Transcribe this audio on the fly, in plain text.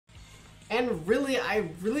And really, I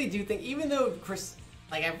really do think, even though Chris,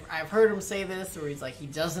 like I've heard him say this, where he's like he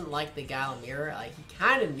doesn't like the Guile mirror, like he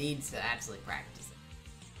kind of needs to actually practice it.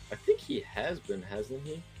 I think he has been, hasn't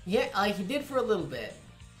he? Yeah, like he did for a little bit,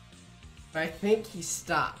 but I think he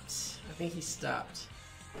stopped. Is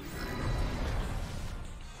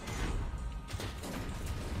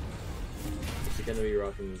he gonna be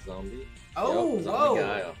rocking the zombie? Oh, yep, whoa!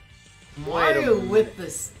 Guile. Mario with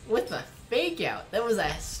a fake out. That was a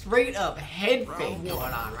straight up head fake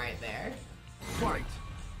going on right there. Fight.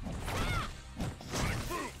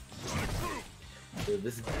 Dude,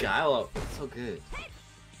 this Guile outfit's so good.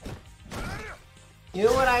 You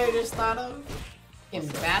know what I just thought of? In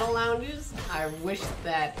battle lounges, I wish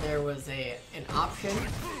that there was an option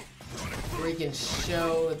where you can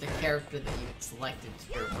show the character that you selected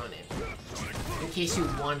to your opponent, in case you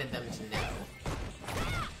wanted them to know.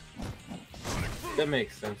 That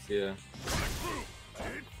makes sense, yeah.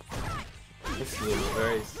 This is a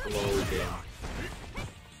very slow game.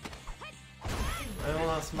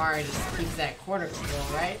 Almost Mario just keeps that corner control,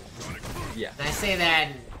 right? Yeah. And I say that,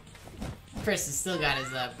 and Chris has still got his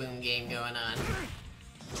boom game going on.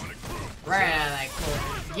 Right out of that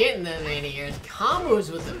corner. Getting them in here. Combos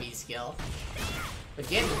with the B skill. But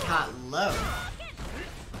getting caught low.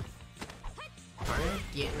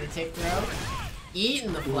 Getting the tick throw.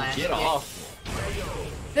 Eating the flash. Get off.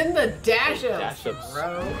 Then the dash up Dash up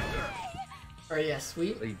throw. Or yeah,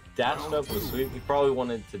 sweep. He dashed up with sweep. He probably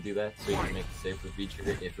wanted to do that so he could make the save with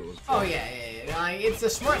V-trigger if it was. Oh yeah. Like, it's a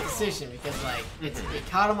smart decision because like it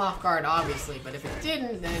caught him off guard obviously, but if it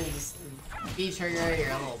didn't, then just V-trigger,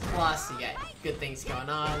 you're a little plus. You got good things going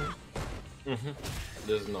on.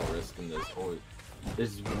 There's no risk in this.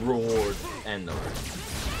 There's reward and no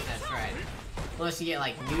risk. That's right. Unless you get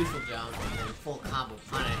like neutral jump and then full combo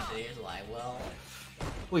punish, and you're just like, well,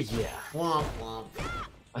 yeah. womp womp.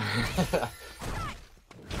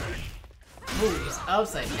 Ooh, just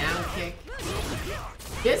upside down kick.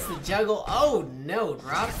 Gets the juggle. Oh no,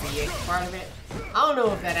 drops the X part of it. I don't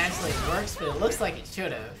know if that actually works, but it looks like it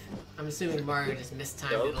should have. I'm assuming Mario just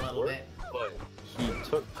mistimed it a little bit. But he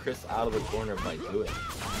took Chris out of the corner by doing it,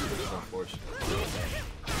 which is unfortunate.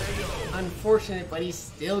 Unfortunate, but he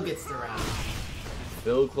still gets the round.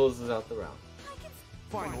 Bill closes out the round.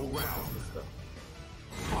 Final round.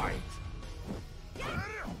 Fight.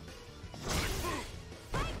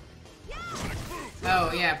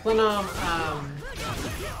 Oh yeah, Plenum,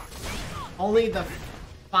 only the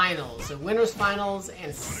finals, so winners finals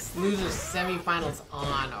and losers semifinals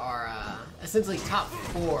on are essentially top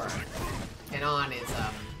 4, and on is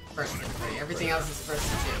first and 3. Everything else is first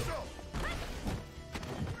and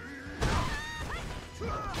 2.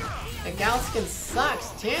 The Galskin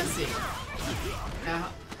sucks, Chansey. Now,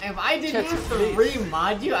 if I didn't have to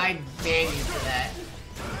re-mod you, I'd ban you for that.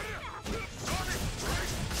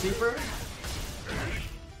 Super?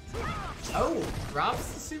 Oh,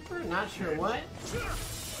 drops the super? Not sure what.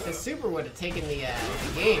 The super would have taken the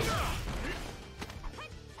game.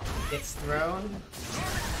 Gets thrown.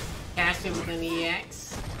 Cashed it with an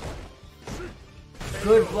EX.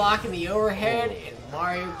 Good block in the overhead, and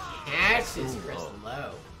Mario catches Chris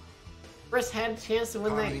low. Chris had a chance to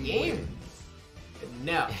win that game. But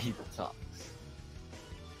no. He sucks.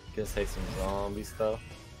 Gonna say some zombie stuff.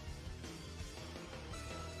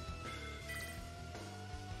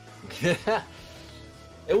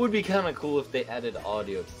 It would be kind of cool if they added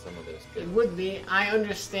audio to some of those. It would be. I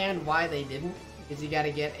understand why they didn't, because you got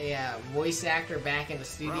to get a voice actor back in the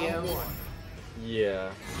studio.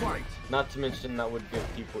 Yeah. Not to mention that would give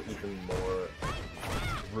people even more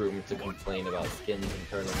room to complain about skins in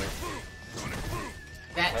tournaments.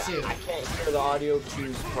 That too. I can't hear the audio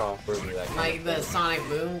cues properly. Like the sonic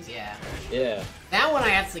booms, yeah. Yeah. That one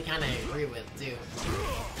I actually kind of agree with too.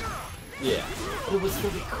 Yeah. It would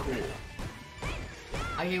still be cool.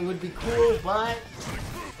 Like, it would be cool, but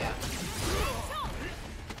yeah.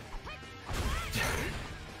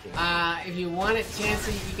 If you want it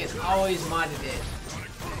Chansey, you can always mod it in.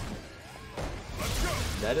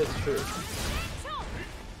 That is true.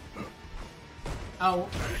 Oh,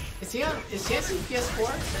 is Chansey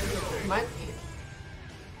PS4? Might be.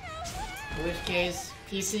 In which case,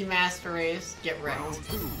 PC Master Race, get wrecked.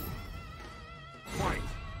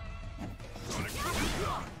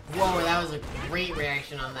 Whoa, that was a great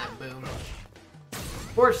reaction on that boom.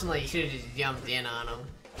 Fortunately, you should have just jumped in on him,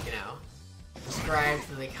 you know. Subscribe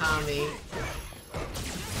for the comedy.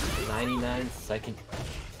 99-second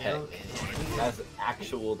tech. That's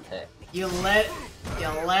actual tech. You let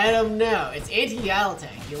him know. It's anti-Guile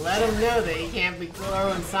tech. You let him know that he can't be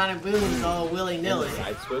throwing sonic booms all willy-nilly.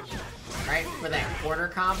 Side switch. Right? For that quarter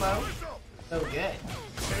combo. So good.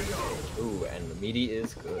 Ooh, and the meaty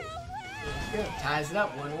is good. Good. Ties it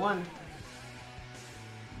up 1-1.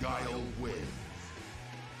 Guile wins.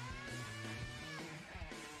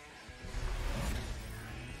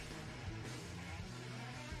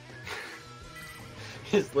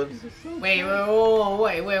 His lips are so Wait.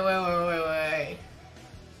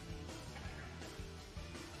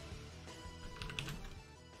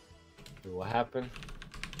 What happened?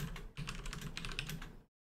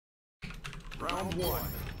 Round 1.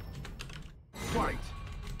 Fight.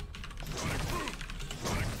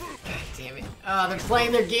 God damn it. Oh, they're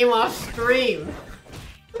playing their game off stream.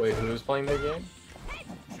 Wait, who's playing their game?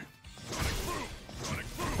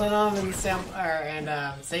 Plenum and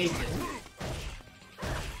Satan.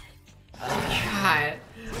 God.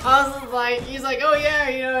 I was like, he's like, oh yeah,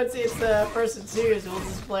 you know, it's the person too, so we'll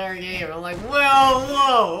just play our game. I'm like,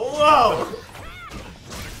 whoa.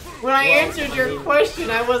 When I answered your question,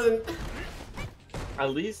 I wasn't.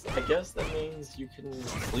 At least, I guess that means you can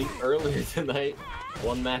sleep earlier tonight.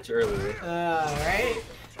 One match earlier. Right?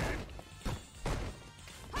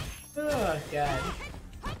 Oh, God.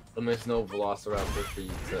 And there's no Velociraptor for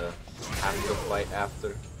you to have to fight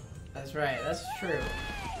after. That's right, that's true.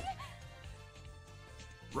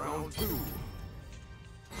 Round 2.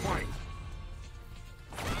 Fight.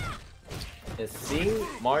 And seeing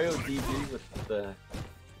MarioDB with the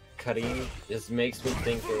Karin just makes me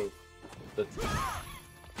think of the...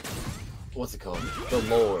 What's it called? The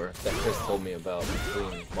lore that Chris told me about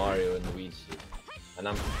between Mario and Luigi. And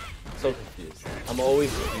I'm so confused. I'm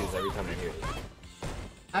always confused every time I hear it.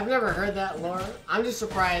 I've never heard that lore. I'm just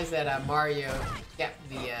surprised that Mario kept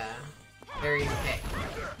the very pick.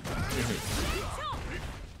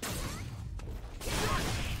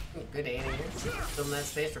 Good aiming here. Filling that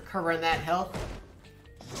space, recovering that health.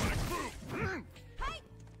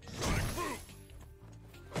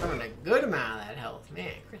 Recovering a good amount of that health.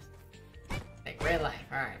 Man, Chris. Hey, great life.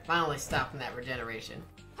 Alright, finally stopping that regeneration.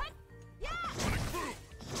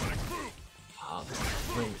 Wow, this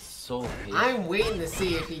swing's so big. I'm waiting to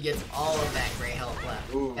see if he gets all of that gray health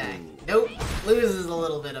left. Ooh. Okay. Nope. Loses a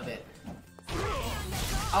little bit of it.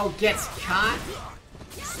 Oh, gets caught.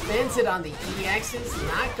 Spends it on the EXs,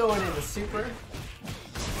 not going into super.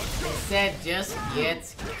 Instead, just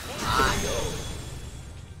gets caught.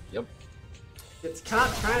 Yep. Gets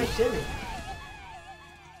caught trying to shimmy.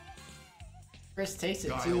 Chris takes it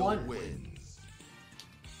Guile 2-1. wins.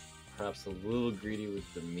 Perhaps a little greedy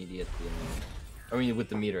with the meaty at the end. I mean, with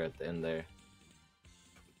the meter at the end there.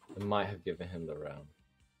 It might have given him the round.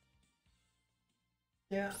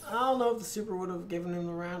 Yeah, I don't know if the super would have given him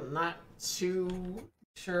the round. Not too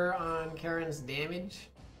sure on Karin's damage.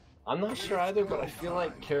 I'm not sure either, but I feel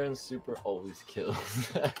like Karin's super always kills.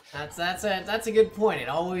 That's a good point. It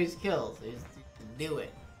always kills. You just do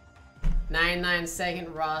it.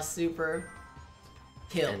 99-second raw super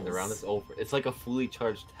kills. And the round is over. It's like a fully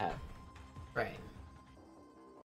charged tap. Right.